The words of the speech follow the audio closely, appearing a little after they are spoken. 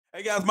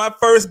Hey guys, my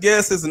first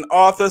guest is an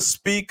author,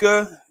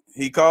 speaker.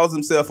 He calls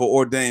himself an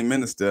ordained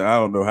minister. I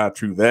don't know how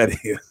true that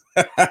is.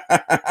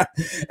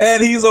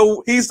 And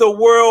he's a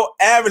world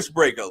average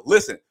breaker.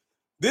 Listen,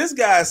 this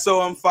guy is so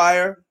on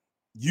fire.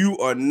 You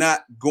are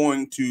not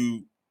going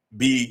to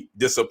be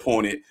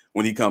disappointed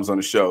when he comes on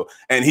the show.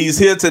 And he's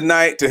here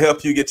tonight to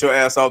help you get your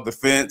ass off the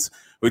fence.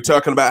 We're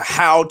talking about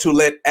how to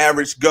let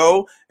average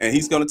go, and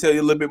he's going to tell you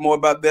a little bit more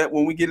about that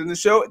when we get in the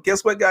show.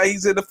 Guess what, guy?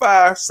 He's in the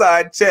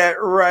fireside chat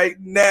right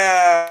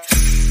now.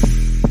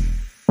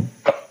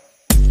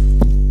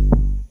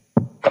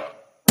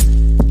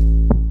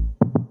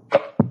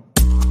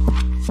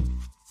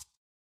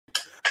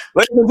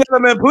 Ladies and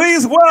gentlemen,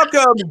 please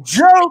welcome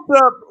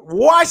Joseph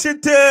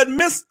Washington,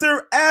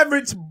 Mr.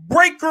 Average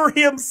Breaker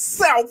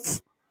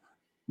himself.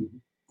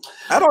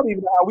 I don't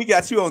even know how we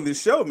got you on this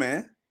show,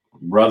 man.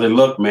 Brother,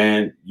 look,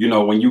 man, you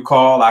know, when you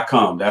call, I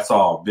come. That's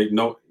all. There's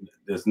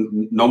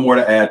no more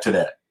to add to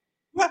that.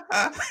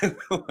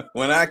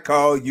 When I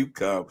call, you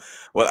come.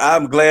 Well,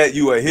 I'm glad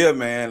you are here,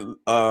 man.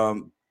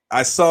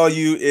 I saw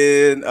you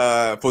in,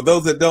 for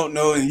those that don't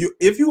know, and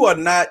if you are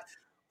not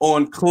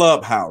on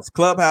Clubhouse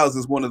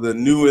is one of the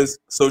newest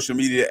social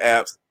media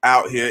apps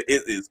out here.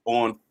 It is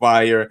on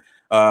fire.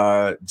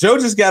 Joe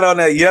just got on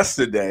that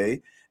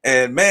yesterday,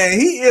 and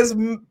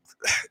man,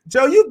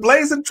 Joe, you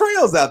blazing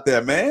trails out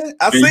there, man.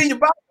 I've seen your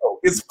bio.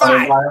 It's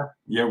fire.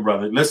 Yeah,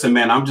 brother. Listen,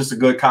 man, I'm just a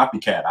good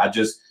copycat.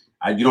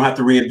 You don't have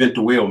to reinvent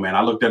the wheel, man.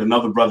 I looked at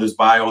another brother's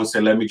bio and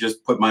said, let me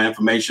just put my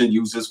information,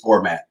 use this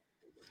format.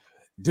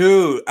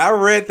 Dude, I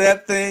read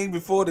that thing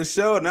before the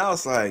show, and I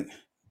was like,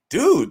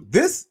 dude,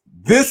 this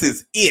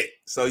is it.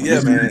 So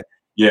yeah, man.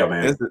 Yeah,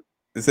 man. This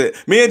is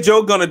it. Me and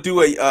Joe gonna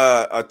do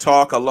a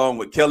talk along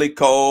with Kelly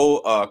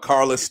Cole,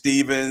 Carla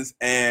Stevens,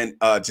 and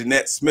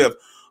Jeanette Smith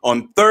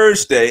on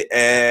Thursday,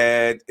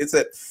 and it's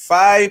at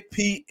 5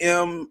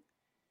 p.m.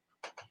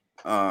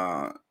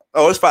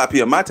 It's 5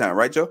 p.m. my time,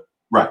 right, Joe?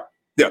 Right.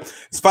 Yeah,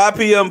 it's 5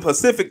 p.m.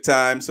 Pacific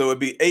time, so it'd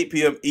be 8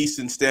 p.m.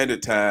 Eastern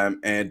Standard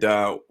Time, and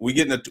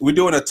we're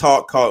doing a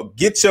talk called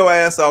 "Get Your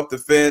Ass Off the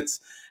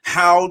Fence: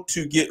 How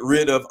to Get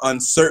Rid of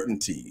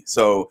Uncertainty."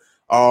 So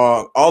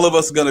all of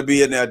us are going to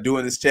be in there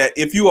doing this chat.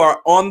 If you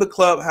are on the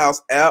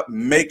Clubhouse app,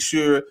 make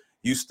sure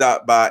you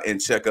stop by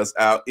and check us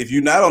out. If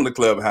you're not on the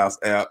Clubhouse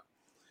app,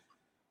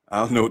 I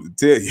don't know what to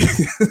tell you.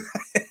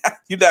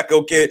 You're not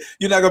gonna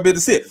be able to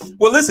see it.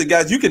 Well, listen,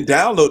 guys, you can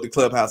download the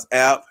Clubhouse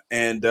app,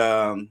 and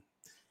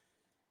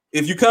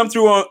if you come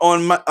through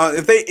on my,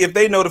 if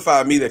they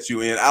notify me that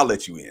you're in, I'll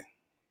let you in.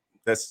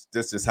 That's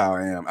just how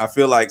I am. I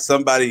feel like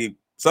somebody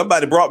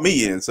brought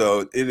me in,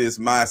 so it is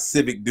my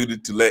civic duty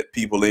to let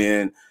people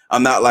in.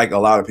 I'm not like a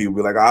lot of people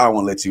be like, I don't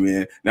want to let you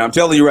in. Now, I'm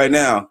telling you right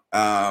now,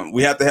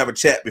 we have to have a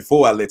chat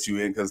before I let you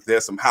in because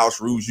there's some house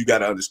rules you got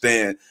to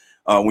understand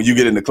when you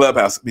get in the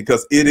Clubhouse,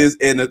 because it is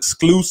an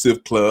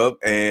exclusive club,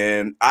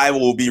 and I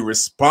will be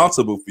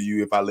responsible for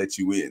you if I let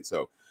you in.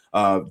 So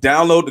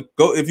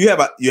if you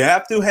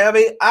have to have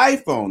an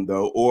iPhone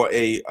though, or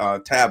a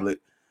tablet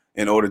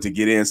in order to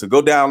get in. So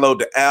go download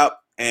the app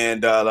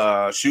and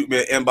shoot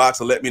me an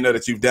inbox and let me know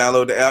that you've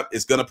downloaded the app.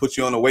 It's going to put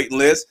you on the waiting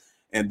list,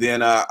 and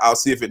then I'll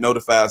see if it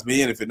notifies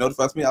me. And if it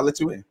notifies me, I'll let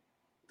you in.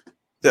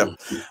 Yeah. All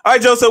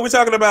right, Joe. So we're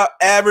talking about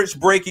average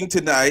breaking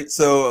tonight.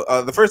 So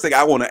the first thing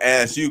I want to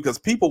ask you, because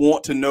people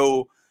want to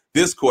know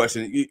this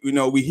question, you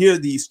know, we hear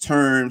these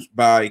terms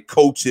by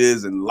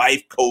coaches and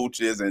life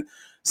coaches, and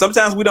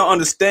sometimes we don't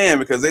understand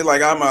because they're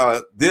like, I'm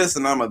a this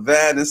and I'm a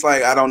that. And it's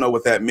like, I don't know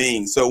what that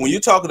means. So when you're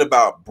talking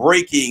about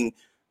breaking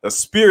the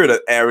spirit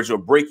of average or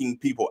breaking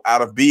people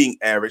out of being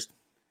average,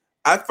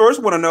 I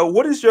first want to know,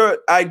 what is your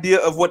idea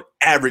of what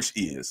average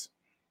is?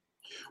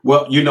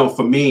 Well, you know,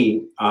 for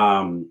me,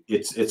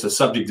 it's a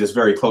subject that's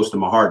very close to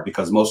my heart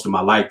because most of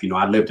my life, you know,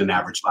 I lived an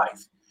average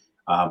life,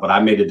 but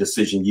I made a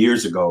decision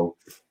years ago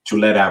to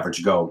let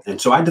average go. And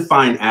so I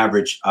define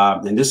average,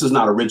 and this is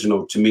not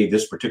original to me,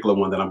 this particular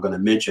one that I'm going to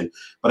mention,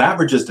 but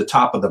average is the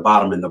top of the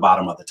bottom and the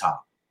bottom of the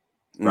top,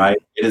 right?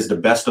 It is the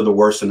best of the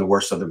worst and the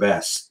worst of the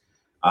best.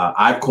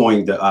 I've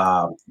coined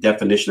the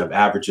definition of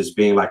average as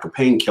being like a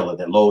painkiller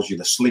that lulls you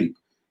to sleep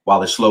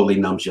while it slowly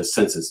numbs your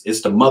senses.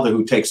 It's the mother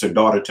who takes her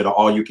daughter to the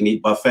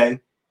all-you-can-eat buffet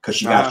because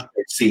she got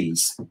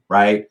C's,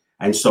 right?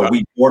 And so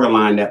we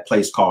borderline that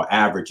place called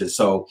average. And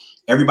so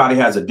everybody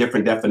has a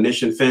different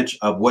definition, Finch,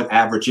 of what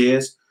average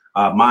is.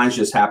 Mine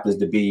just happens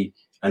to be,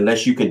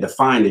 unless you can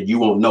define it, you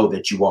won't know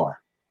that you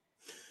are.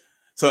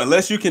 So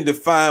unless you can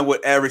define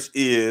what average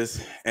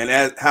is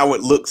and how it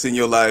looks in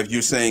your life,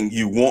 you're saying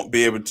you won't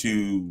be able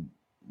to,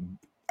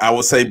 I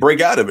would say,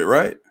 break out of it,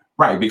 right?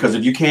 Right, because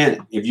if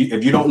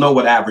you don't know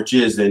what average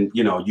is, then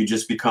you know you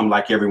just become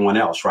like everyone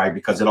else, right?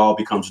 Because it all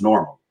becomes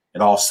normal. It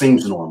all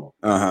seems normal.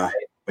 Right?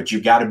 But you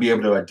got to be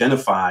able to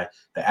identify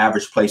the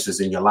average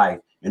places in your life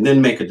and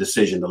then make a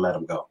decision to let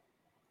them go.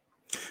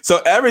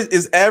 So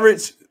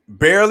average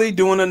barely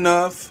doing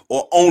enough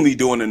or only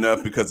doing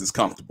enough because it's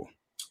comfortable?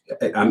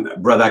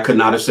 Brother, I could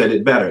not have said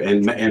it better.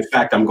 And in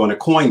fact, I'm going to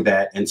coin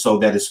that. And so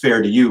that is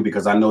fair to you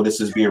because I know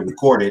this is being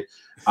recorded.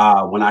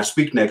 When I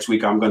speak next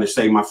week, I'm going to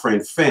say my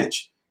friend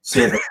Finch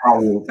said the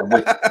following,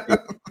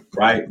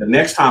 right? The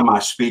next time I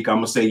speak, I'm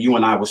gonna say you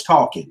and I was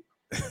talking.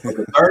 But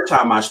the third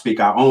time I speak,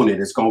 I own it.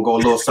 It's gonna go a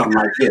little something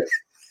like this.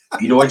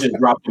 You know, it just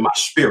dropped in my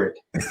spirit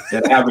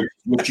that average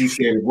what you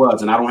said it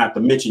was, and I don't have to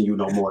mention you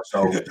no more.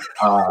 So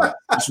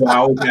that's why I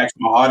always ask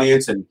my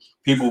audience and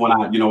people when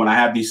I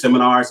have these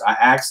seminars, I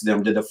ask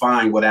them to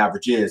define what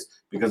average is,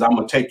 because I'm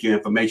gonna take your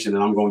information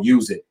and I'm gonna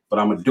use it, but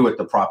I'm gonna do it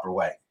the proper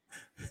way.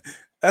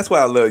 That's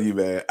why I love you,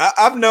 man.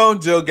 I've known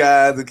Joe,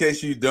 guys, in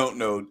case you don't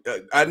know.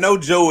 I know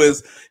Joe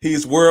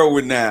he's world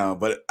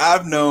renowned, but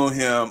I've known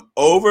him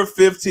over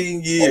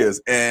 15 years.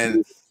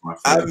 And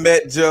I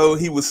met Joe.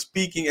 He was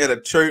speaking at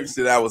a church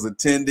that I was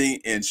attending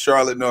in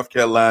Charlotte, North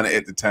Carolina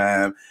at the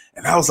time.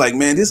 And I was like,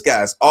 man, this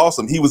guy's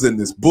awesome. He was in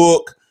this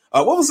book.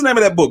 What was the name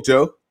of that book,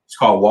 Joe? It's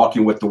called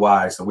Walking with the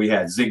Wise. So we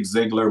had Zig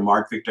Ziglar,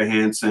 Mark Victor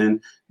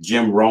Hansen,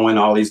 Jim Rohn,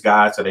 all these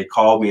guys. So they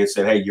called me and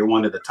said, hey, you're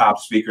one of the top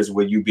speakers.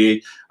 Will you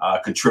be a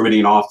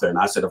contributing author? And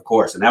I said, of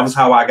course. And that was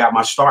how I got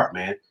my start,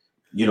 man.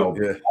 Off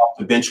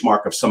the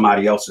benchmark of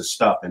somebody else's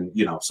stuff. And,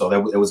 so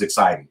it was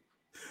exciting.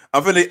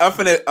 I'm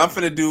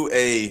finna do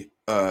a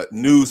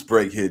news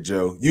break here,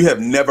 Joe. You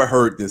have never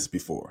heard this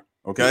before.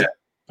 Okay. Yeah.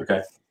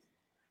 Okay.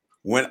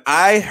 When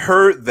I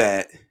heard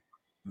that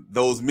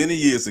those many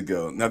years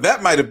ago, now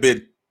that might have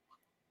been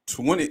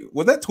 20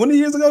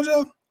 years ago,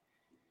 Joe?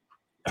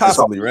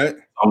 Possibly, right?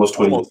 Almost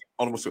 20.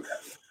 Almost.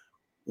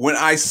 When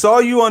I saw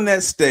you on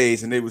that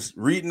stage and they was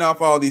reading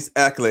off all these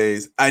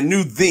accolades, I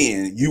knew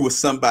then you were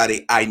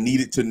somebody I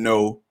needed to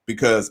know,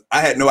 because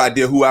I had no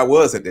idea who I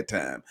was at that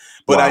time.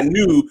 But wow. I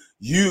knew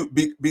you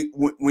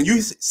when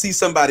you see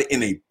somebody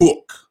in a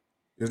book.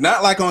 It's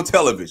not like on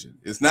television.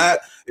 It's not,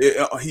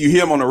 you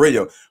hear them on the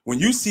radio. When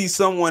you see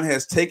someone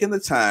has taken the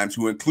time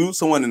to include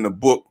someone in the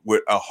book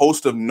with a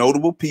host of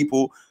notable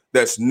people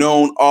that's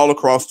known all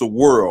across the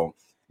world,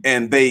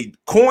 and they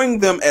coin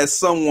them as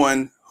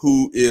someone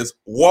who is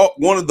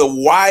one of the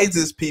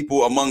wisest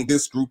people among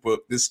this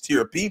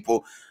tier of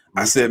people,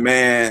 I said,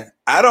 man,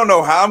 I don't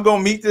know how I'm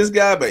going to meet this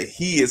guy, but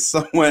he is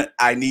someone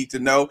I need to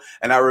know.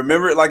 And I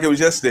remember it like it was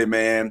yesterday,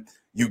 man.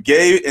 You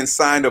gave and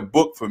signed a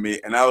book for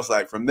me. And I was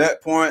like, from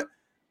that point,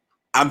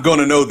 I'm going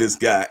to know this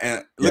guy.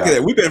 And look at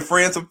that. We've been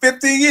friends for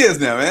 15 years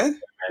now, man.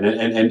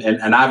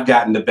 And I've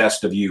gotten the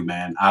best of you,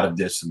 man, out of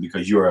this,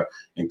 because you're an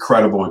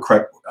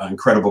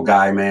incredible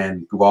guy,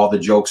 man. Through all the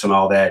jokes and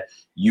all that,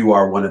 you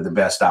are one of the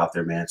best out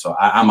there, man. So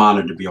I'm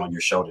honored to be on your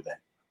show today.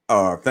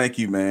 Oh, thank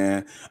you,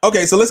 man.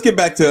 Okay, so let's get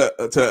back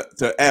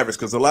to average,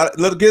 because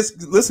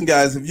listen,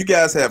 guys, if you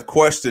guys have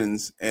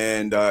questions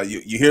and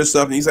you hear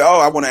something, you say, oh,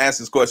 I want to ask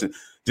this question,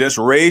 just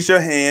raise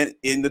your hand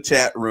in the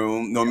chat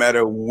room, no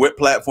matter what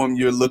platform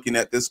you're looking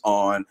at this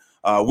on.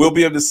 We'll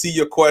be able to see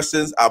your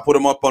questions. I'll put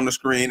them up on the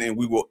screen and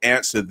we will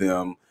answer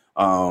them,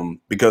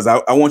 because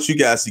I want you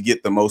guys to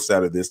get the most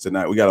out of this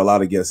tonight. We got a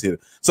lot of guests here.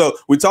 So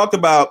we talked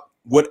about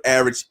what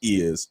average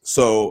is.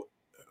 So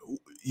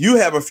you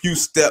have a few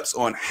steps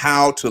on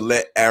how to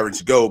let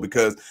average go,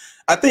 because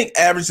I think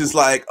average is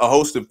like a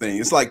host of things.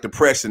 It's like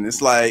depression.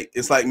 It's like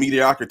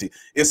mediocrity.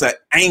 It's an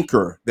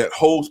anchor that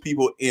holds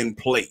people in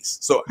place.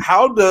 So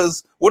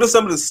what are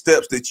some of the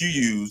steps that you've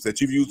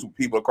used with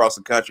people across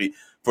the country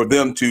for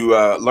them to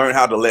learn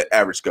how to let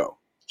average go?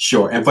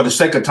 Sure. And for the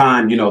sake of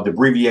time, the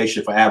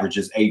abbreviation for average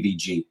is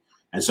AVG.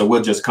 And so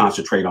we'll just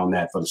concentrate on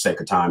that for the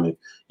sake of time. And,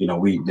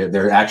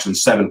 there are actually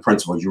 7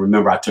 principles. You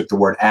remember I took the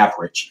word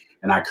average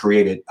and I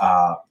created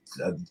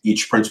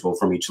each principle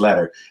from each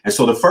letter. And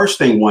so the first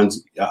thing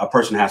a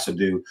person has to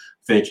do,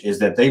 Finch, is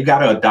that they've got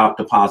to adopt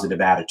a positive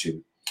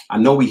attitude. I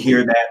know we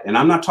hear that, and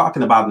I'm not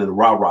talking about it in the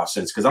rah-rah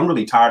sense, because I'm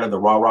really tired of the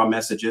rah-rah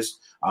messages,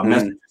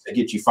 messages that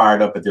get you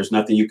fired up, but there's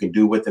nothing you can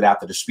do with it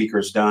after the speaker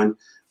is done.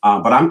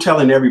 But I'm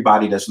telling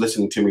everybody that's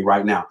listening to me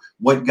right now,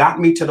 what got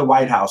me to the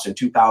White House in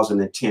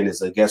 2010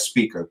 as a guest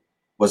speaker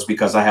was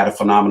because I had a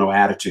phenomenal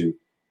attitude.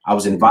 I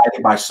was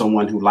invited by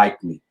someone who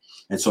liked me.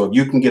 And so if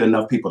you can get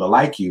enough people to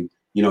like you,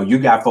 you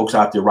got folks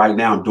out there right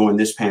now during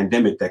this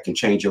pandemic that can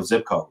change your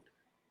zip code.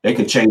 They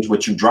can change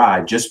what you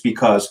drive just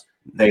because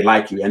they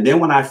like you. And then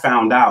when I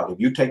found out, if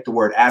you take the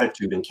word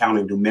attitude and count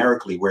it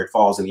numerically where it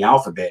falls in the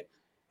alphabet,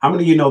 how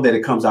many of you know that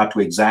it comes out to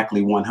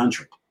exactly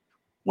 100?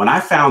 When I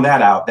found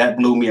that out, that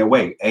blew me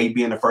away. A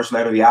being the first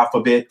letter of the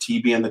alphabet,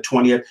 T being the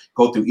 20th,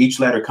 go through each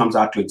letter comes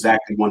out to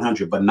exactly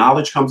 100. But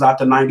knowledge comes out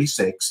to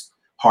 96.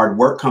 Hard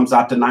work comes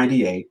out to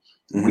 98.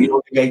 We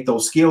don't negate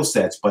those skill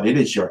sets, but it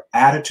is your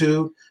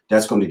attitude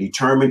that's going to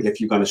determine if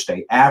you're going to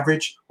stay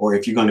average or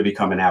if you're going to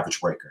become an average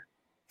breaker.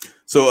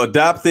 So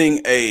adopting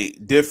a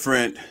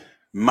different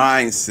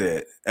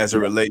mindset as it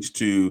relates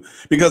to,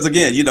 because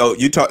again,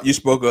 you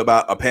spoke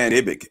about a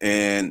pandemic,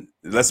 and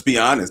let's be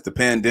honest, the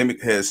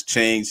pandemic has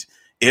changed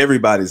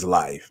everybody's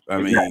life.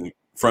 I mean,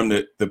 from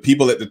the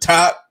people at the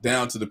top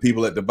down to the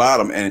people at the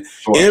bottom, and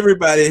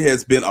everybody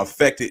has been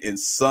affected in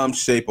some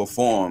shape or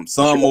form,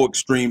 some more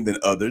extreme than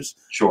others.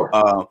 Sure.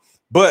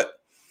 But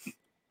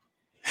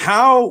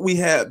how we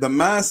have the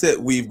mindset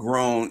we've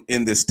grown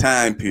in this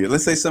time period.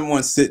 Let's say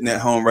someone's sitting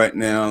at home right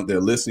now, they're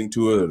listening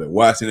to it or they're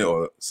watching it,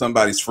 or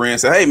somebody's friend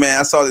say, hey man,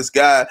 I saw this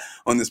guy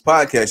on this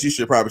podcast, you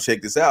should probably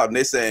check this out. And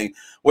they're saying,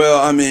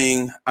 well, I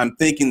mean, I'm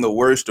thinking the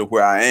worst of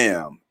where I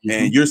am.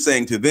 And you're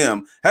saying to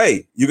them,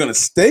 hey, you're going to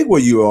stay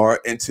where you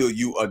are until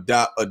you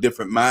adopt a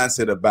different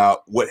mindset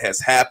about what has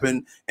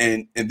happened.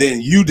 And then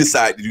you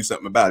decide to do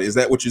something about it. Is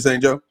that what you're saying,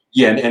 Joe?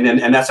 Yeah,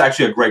 and that's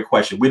actually a great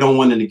question. We don't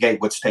want to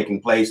negate what's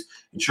taking place.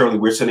 And surely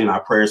we're sending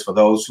our prayers for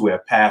those who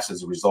have passed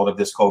as a result of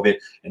this COVID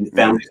and the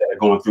families that are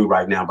going through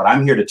right now. But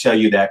I'm here to tell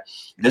you that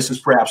this is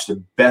perhaps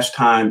the best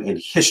time in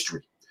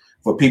history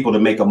for people to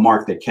make a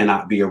mark that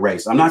cannot be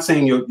erased. I'm not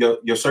saying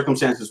your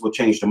circumstances will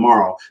change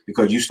tomorrow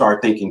because you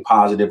start thinking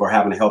positive or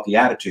having a healthy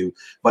attitude,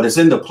 but it's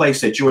in the place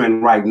that you're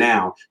in right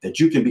now that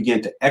you can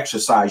begin to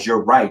exercise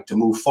your right to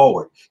move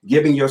forward,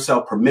 giving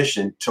yourself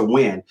permission to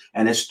win.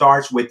 And it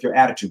starts with your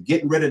attitude,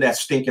 getting rid of that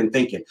stinking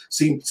thinking.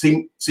 See,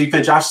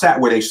 Finch, I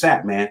sat where they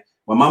sat, man.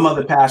 When my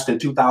mother passed in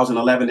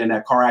 2011 in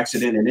that car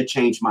accident, and it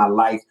changed my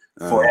life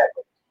forever.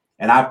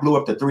 And I blew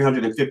up to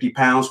 350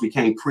 pounds,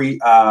 became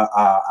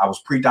I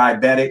was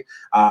pre-diabetic.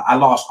 I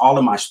lost all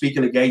of my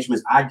speaking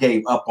engagements. I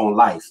gave up on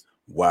life.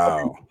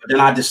 Wow. But then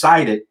I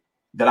decided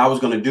that I was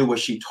going to do what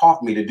she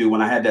taught me to do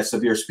when I had that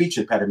severe speech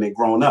impediment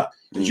growing up.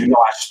 Because you know,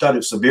 I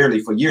stuttered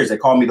severely for years. They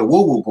called me the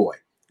woo-woo boy.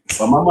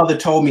 But my mother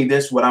told me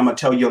this, what I'm going to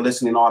tell your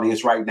listening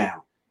audience right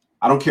now.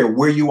 I don't care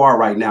where you are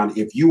right now.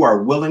 If you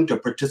are willing to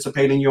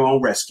participate in your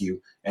own rescue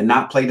and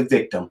not play the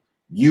victim,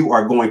 you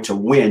are going to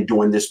win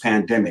during this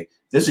pandemic.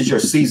 This is your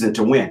season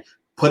to win.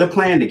 Put a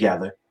plan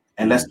together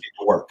and let's get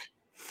to work.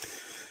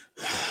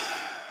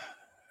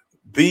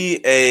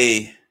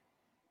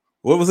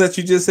 What was that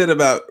you just said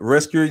about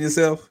rescuing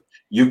yourself?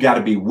 You got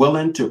to be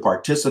willing to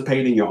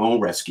participate in your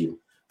own rescue.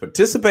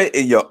 Participate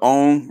in your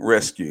own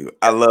rescue.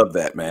 I love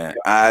that, man.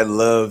 I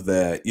love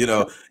that. You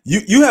know,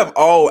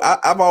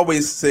 I've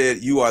always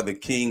said you are the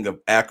king of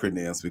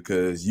acronyms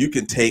because you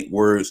can take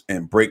words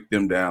and break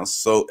them down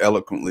so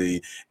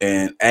eloquently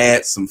and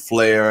add some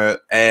flair,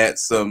 add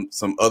some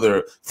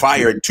other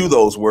fire to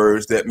those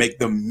words that make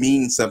them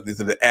mean something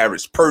to the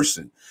average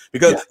person.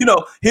 Because, you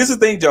know, here's the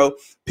thing, Joe,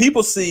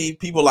 people see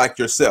people like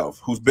yourself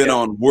who's been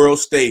on world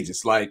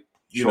stages, like,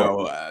 you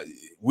know,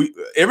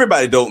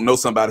 everybody don't know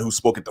somebody who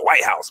spoke at the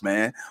White House,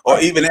 man, or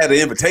even had an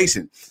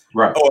invitation,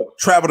 or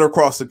traveled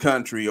across the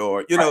country,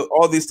 or, you know,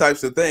 all these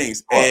types of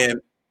things.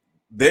 And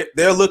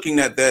they're looking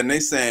at that and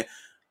they saying,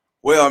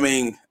 well, I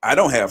mean, I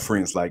don't have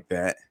friends like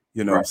that,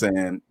 you know what I'm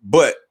saying?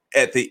 But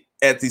at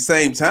the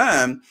same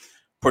time,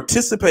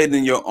 participating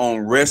in your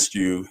own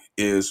rescue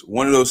is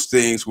one of those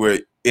things where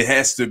it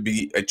has to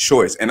be a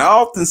choice. And I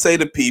often say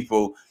to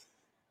people,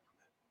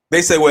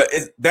 they say, well,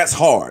 that's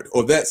hard,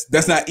 or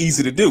that's not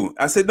easy to do.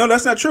 I said, no,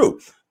 that's not true.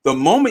 The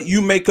moment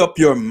you make up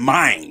your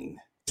mind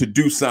to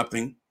do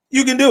something,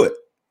 you can do it.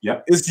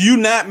 Yeah, it's you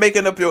not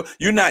making up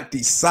you're not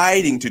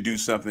deciding to do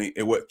something,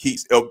 and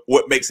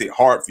what makes it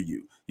hard for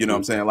you. You know what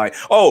I'm saying? Like,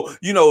 oh,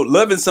 you know,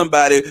 loving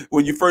somebody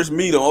when you first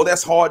meet them, oh,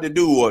 that's hard to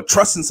do, or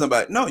trusting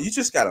somebody. No, you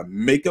just got to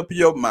make up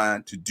your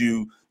mind to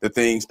do the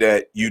things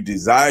that you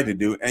desire to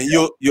do, and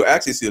you'll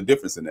actually see a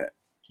difference in that.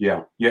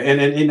 Yeah.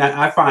 And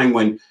I find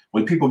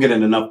when people get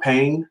in enough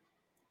pain,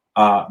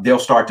 they'll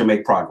start to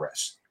make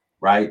progress,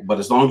 right? But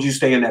as long as you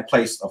stay in that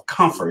place of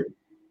comfort,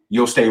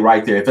 you'll stay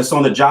right there. If it's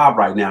on the job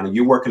right now and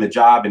you're working a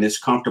job and it's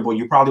comfortable,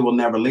 you probably will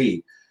never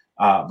leave.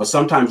 But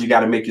sometimes you got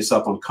to make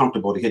yourself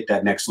uncomfortable to hit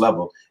that next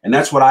level. And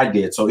that's what I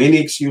did. So any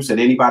excuse that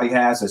anybody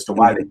has as to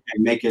why they can't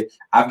make it,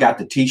 I've got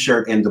the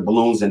T-shirt and the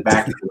balloons and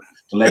back to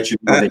let you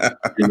know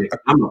that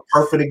I'm a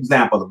perfect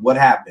example of what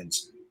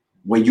happens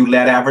when you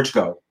let average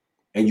go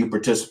and you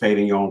participate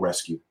in your own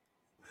rescue.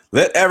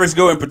 Let average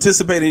go and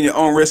participate in your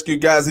own rescue,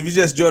 guys. If you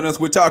just joined us,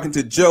 we're talking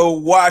to Joe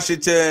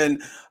Washington,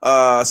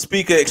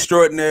 speaker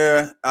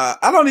extraordinaire.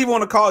 I don't even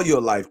want to call you a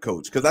life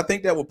coach because I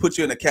think that will put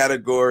you in a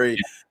category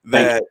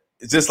that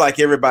just like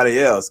everybody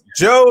else.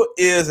 Joe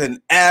is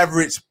an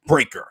average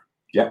breaker.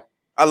 Yeah.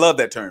 I love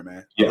that term,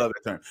 man. I love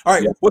that term. All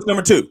right. What's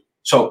number 2?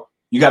 So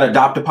you got to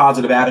adopt a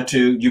positive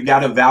attitude. You got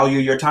to value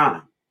your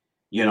time.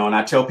 You know, and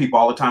I tell people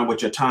all the time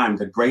with your time,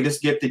 the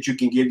greatest gift that you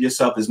can give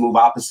yourself is move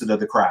opposite of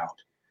the crowd.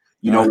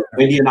 You know,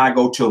 Wendy and I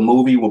go to a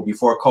movie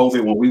before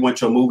COVID, when we went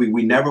to a movie,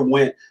 we never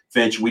went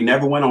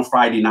on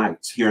Friday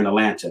nights here in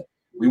Atlanta.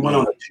 We went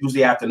on a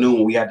Tuesday afternoon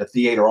when we had the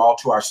theater all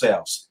to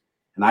ourselves.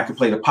 And I could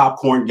play the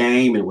popcorn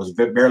game. And it was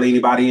barely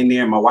anybody in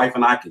there. My wife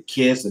and I could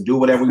kiss and do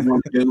whatever we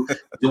wanted to do.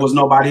 There was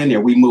nobody in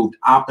there. We moved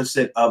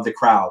opposite of the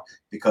crowd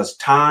because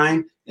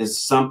time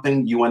is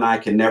something you and I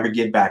can never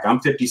get back.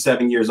 I'm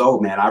 57 years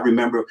old, man. I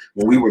remember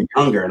when we were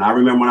younger, and I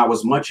remember when I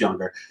was much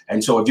younger.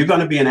 And so if you're going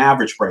to be an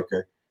average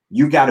breaker,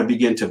 you got to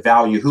begin to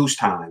value whose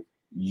time?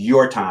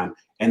 Your time.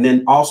 And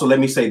then also, let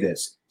me say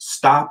this,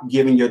 stop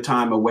giving your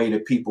time away to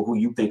people who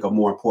you think are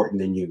more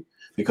important than you.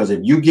 Because if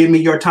you give me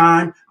your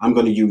time, I'm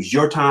going to use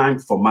your time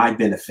for my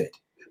benefit.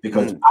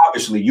 Because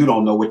obviously you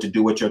don't know what to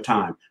do with your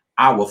time.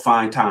 I will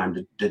find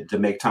time to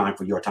make time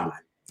for your time.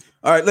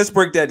 All right, let's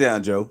break that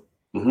down, Joe.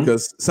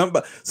 Because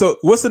somebody, so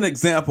what's an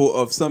example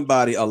of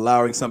somebody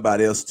allowing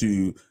somebody else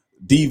to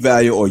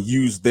devalue or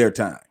use their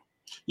time?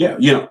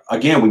 Yeah,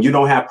 again, when you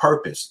don't have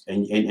purpose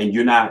and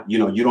you're not, you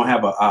don't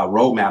have a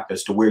roadmap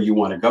as to where you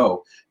want to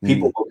go,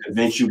 people will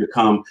convince you to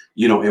come,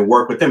 and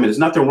work with them. And there's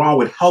nothing wrong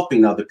with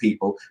helping other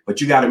people,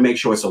 but you got to make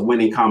sure it's a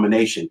winning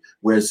combination.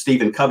 Whereas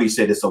Stephen Covey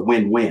said it's a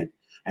win-win.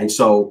 And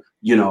so,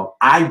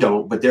 I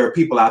don't, but there are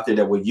people out there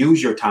that will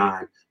use your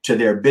time to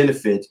their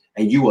benefit,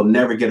 and you will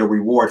never get a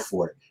reward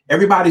for it.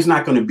 Everybody's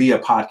not going to be a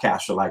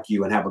podcaster like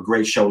you and have a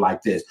great show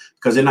like this,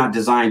 because they're not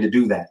designed to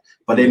do that.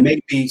 But it may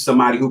be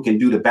somebody who can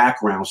do the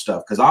background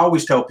stuff. Because I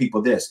always tell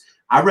people this: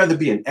 I'd rather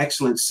be an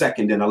excellent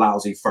second than a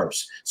lousy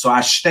first. So I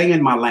stay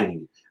in my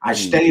lane. I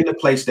stay in the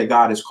place that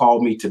God has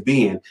called me to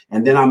be in,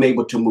 and then I'm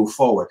able to move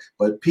forward.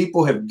 But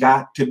people have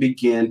got to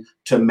begin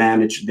to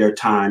manage their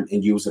time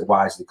and use it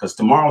wisely, because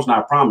tomorrow's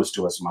not promised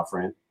to us, my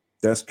friend.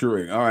 That's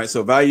correct. All right.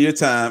 So value your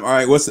time. All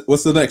right. What's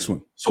the next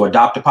one? So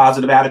adopt a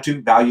positive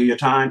attitude, value your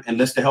time,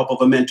 enlist the help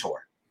of a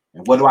mentor.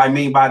 And what do I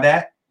mean by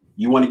that?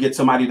 You want to get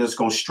somebody that's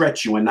going to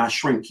stretch you and not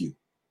shrink you.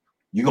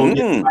 You're going to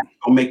get somebody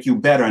that's going to make you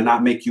better and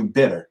not make you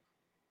bitter.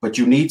 But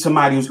you need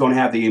somebody who's going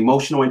to have the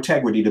emotional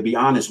integrity to be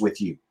honest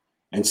with you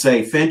and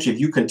say, Finch,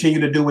 if you continue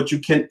to do what you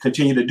can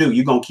continue to do,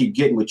 you're going to keep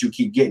getting what you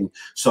keep getting.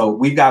 So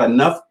we've got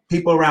enough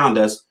people around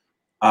us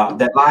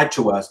that lie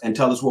to us and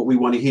tell us what we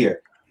want to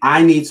hear.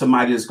 I need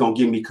somebody that's going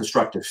to give me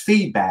constructive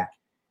feedback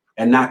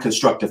and not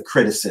constructive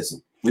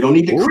criticism. We don't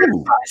need to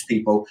criticize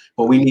people,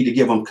 but we need to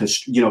give them,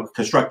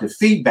 constructive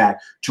feedback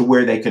to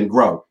where they can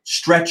grow.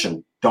 Stretch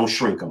them, don't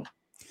shrink them.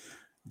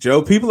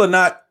 Joe, people are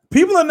not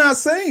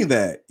saying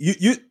that.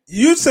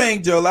 You're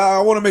saying, Joe, I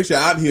want to make sure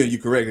I'm hearing you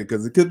correctly,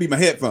 because it could be my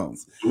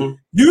headphones.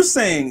 You're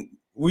saying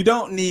we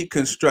don't need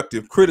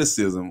constructive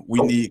criticism.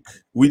 We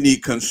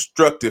need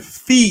constructive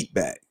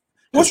feedback.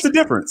 What's the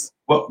difference?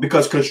 Well,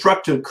 because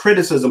constructive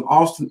criticism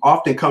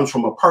often comes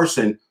from a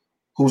person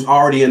who's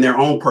already in their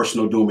own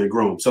personal doom and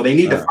gloom. So they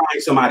need to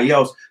find somebody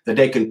else that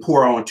they can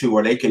pour onto,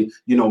 or they can,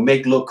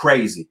 make look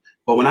crazy.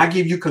 But when I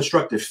give you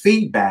constructive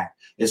feedback,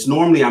 it's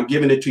normally I'm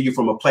giving it to you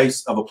from a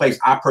place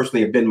I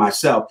personally have been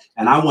myself,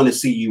 and I want to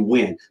see you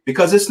win,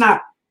 because it's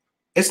not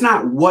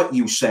what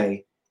you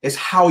say, it's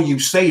how you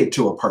say it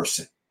to a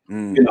person.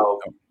 With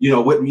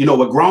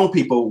grown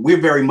people,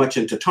 we're very much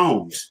into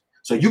tones.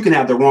 So you can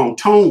have the wrong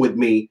tone with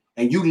me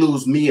and you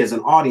lose me as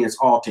an audience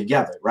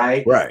altogether,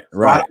 right? Right.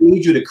 So I don't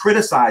need you to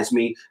criticize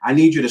me. I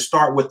need you to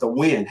start with the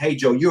win. Hey,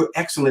 Joe, you're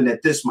excellent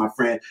at this, my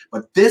friend,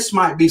 but this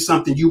might be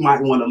something you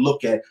might want to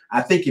look at.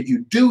 I think if you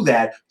do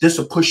that, this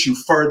will push you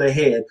further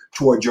ahead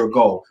toward your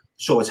goal.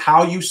 So it's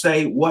how you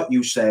say, what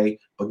you say,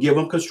 but give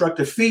them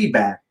constructive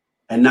feedback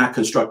and not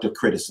constructive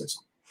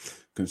criticism.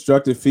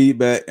 Constructive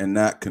feedback and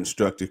not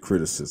constructive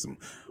criticism.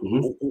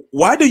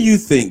 Why do you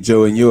think,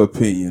 Joe, in your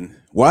opinion,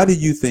 why do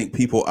you think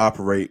people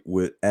operate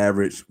with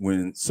average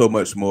when so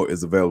much more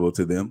is available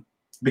to them?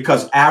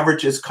 Because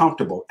average is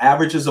comfortable.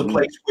 Average is a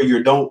place where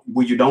you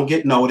don't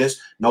get noticed.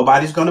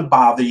 Nobody's going to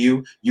bother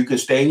you. You can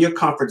stay in your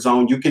comfort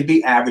zone. You can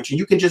be average, and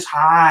you can just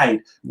hide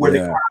where the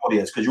crowd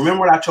is. Because you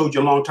remember what I told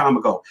you a long time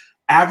ago?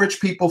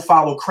 Average people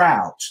follow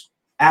crowds.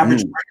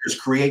 Average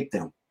breakers create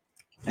them.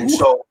 And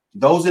so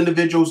those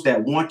individuals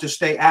that want to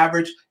stay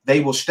average, they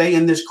will stay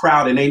in this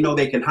crowd, and they know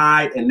they can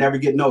hide and never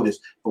get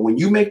noticed. But when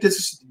you make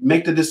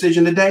the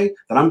decision today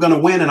that I'm going to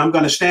win and I'm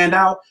going to stand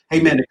out, hey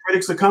man, the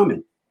critics are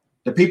coming.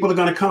 The people are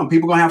going to come.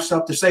 People are going to have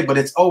stuff to say, but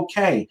it's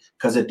okay,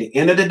 because at the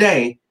end of the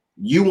day,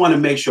 you want to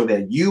make sure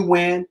that you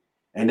win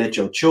and that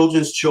your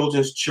children's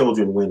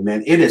children win,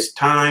 man. It is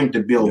time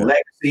to build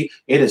legacy.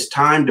 It is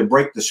time to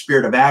break the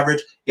spirit of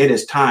average. It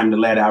is time to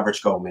let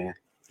average go, man.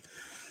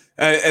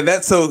 And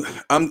that's so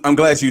I'm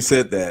glad you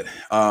said that,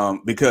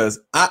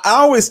 because I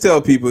always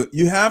tell people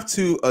you have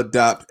to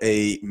adopt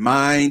a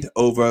mind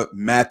over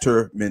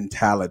matter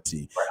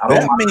mentality.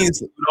 That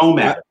means don't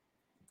matter.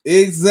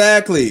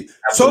 Exactly.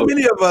 Absolutely. So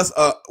many of us,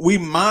 we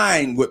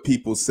mind what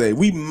people say.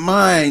 We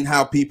mind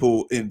how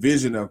people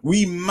envision us.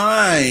 We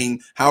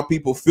mind how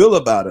people feel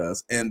about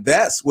us. And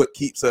that's what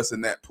keeps us in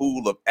that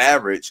pool of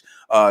average,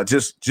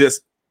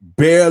 just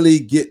barely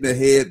getting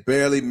ahead,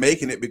 barely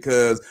making it,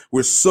 because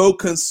we're so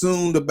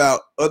consumed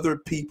about other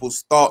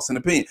people's thoughts and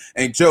opinions.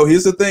 And Joe,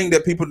 here's the thing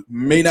that people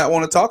may not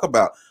want to talk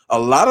about. A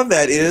lot of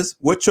that is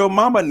what your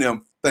mama and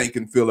them think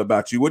and feel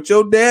about you, what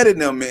your dad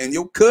and them and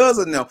your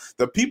cousin and them,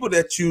 the people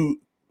that you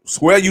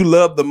swear you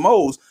love the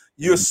most.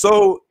 You're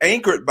so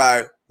anchored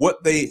by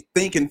what they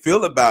think and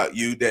feel about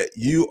you that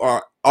you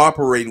are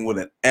operating with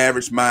an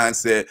average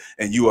mindset,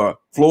 and you are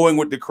flowing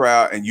with the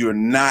crowd, and you're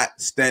not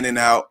standing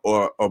out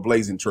or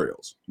blazing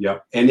trails. Yeah.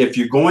 And if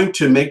you're going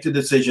to make the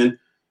decision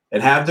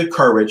and have the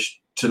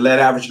courage to let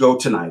average go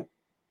tonight,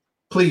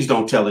 please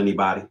don't tell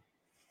anybody.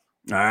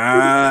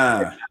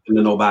 To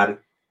nobody.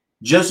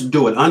 Just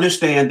do it.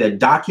 Understand that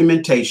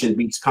documentation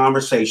beats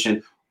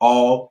conversation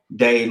all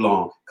day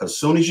long. Because as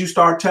soon as you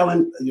start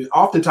telling,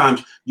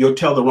 oftentimes you'll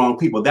tell the wrong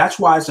people. That's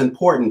why it's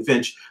important,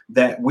 Finch,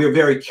 that we're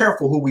very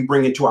careful who we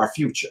bring into our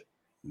future.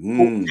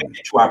 who take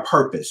it to our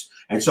purpose.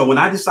 And so when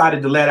I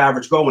decided to let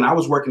average go, when I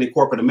was working in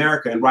corporate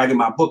America and writing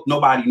my book,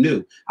 nobody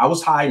knew. I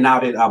was hiding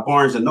out at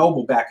Barnes and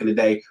Noble back in the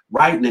day,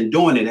 writing and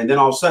doing it. And then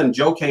all of a sudden,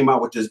 Joe came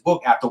out with this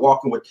book after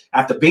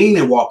being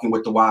and walking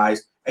with the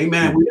wise. Hey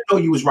man, we didn't know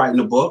you was writing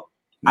a book.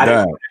 I didn't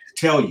have to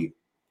tell you,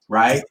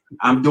 right?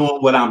 I'm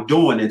doing what I'm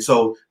doing. And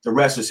so the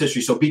rest is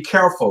history. So be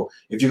careful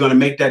if you're going to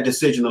make that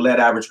decision to let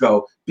average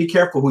go. Be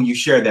careful who you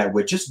share that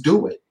with. Just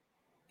do it.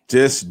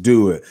 Just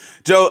do it.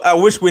 Joe, I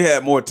wish we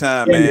had more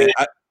time, man.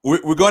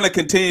 We're going to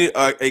continue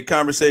a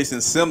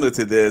conversation similar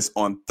to this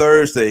on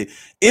Thursday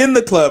in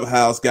the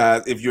Clubhouse,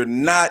 guys. If you're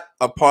not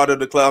a part of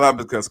the Clubhouse,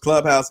 because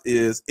Clubhouse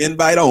is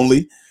invite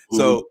only.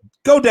 So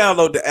go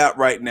download the app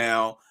right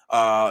now.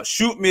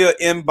 Shoot me an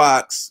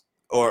inbox,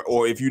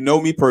 or if you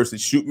know me personally,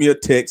 shoot me a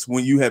text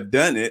when you have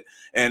done it.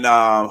 And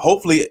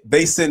hopefully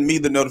they send me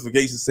the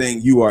notification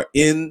saying you are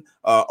in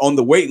on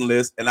the waiting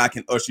list, and I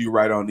can usher you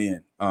right on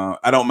in.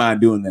 I don't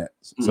mind doing that.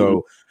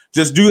 So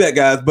just do that,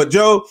 guys. But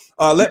Joe,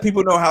 let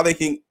people know how they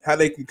can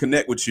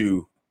connect with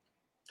you.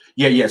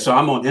 Yeah. So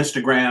I'm on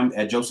Instagram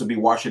at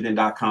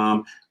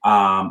josephbwashington.com.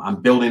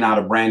 I'm building out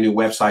a brand new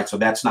website, so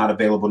that's not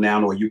available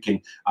now. Or you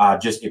can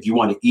just, if you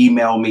want to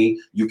email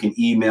me, you can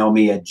email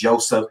me at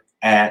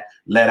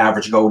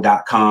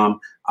joseph@letaverago.com.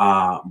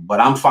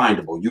 But I'm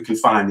findable. You can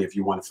find me if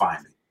you want to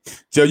find me.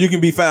 Joe, you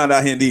can be found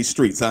out here in these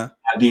streets, huh?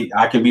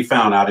 I can be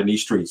found out in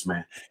these streets,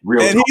 man.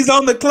 He's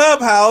on the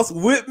Clubhouse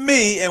with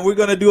me, and we're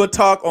going to do a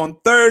talk on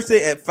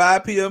Thursday at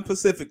 5 p.m.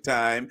 Pacific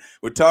time.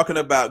 We're talking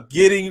about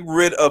getting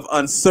rid of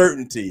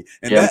uncertainty.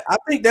 And I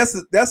think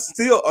that's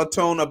still a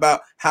tone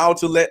about how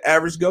to let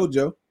average go,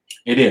 Joe.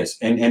 It is.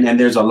 And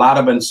there's a lot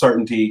of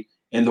uncertainty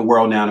in the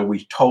world now, and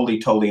we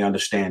totally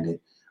understand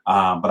it.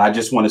 But I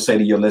just want to say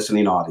to your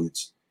listening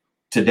audience,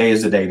 today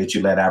is the day that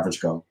you let average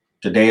go.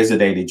 Today is the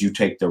day that you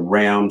take the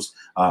realms,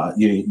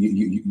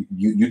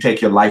 you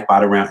take your life by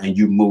the realm and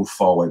you move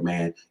forward,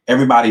 man.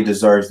 Everybody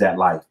deserves that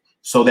life,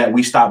 so that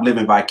we stop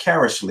living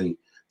vicariously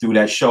through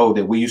that show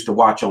that we used to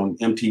watch on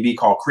MTV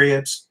called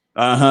Cribs.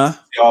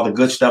 All the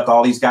good stuff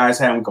all these guys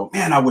have, and go,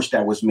 man, I wish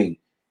that was me.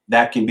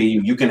 That can be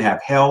you. You can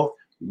have health,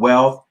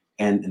 wealth,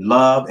 and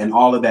love, and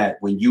all of that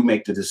when you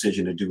make the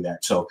decision to do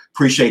that. So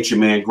appreciate you,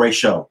 man. Great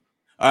show.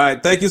 All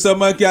right. Thank you so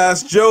much,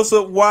 guys.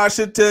 Joseph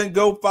Washington,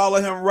 go follow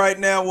him right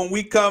now. When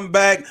we come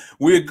back,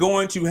 we're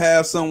going to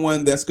have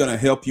someone that's going to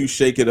help you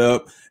shake it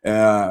up.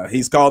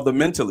 He's called The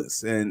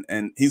Mentalist,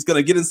 and he's going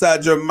to get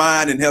inside your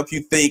mind and help you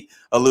think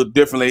a little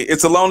differently.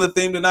 It's along the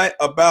theme tonight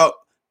about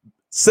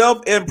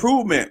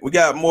self-improvement. We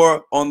got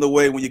more on the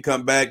way when you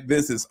come back.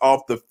 This is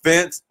Off the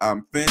Fence.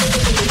 I'm Finch.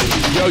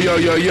 Yo. You're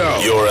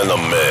in the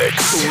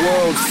mix. The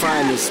world's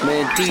finest,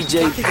 man.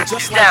 DJ.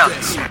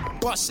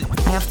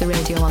 Off the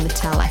radio on the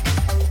tele.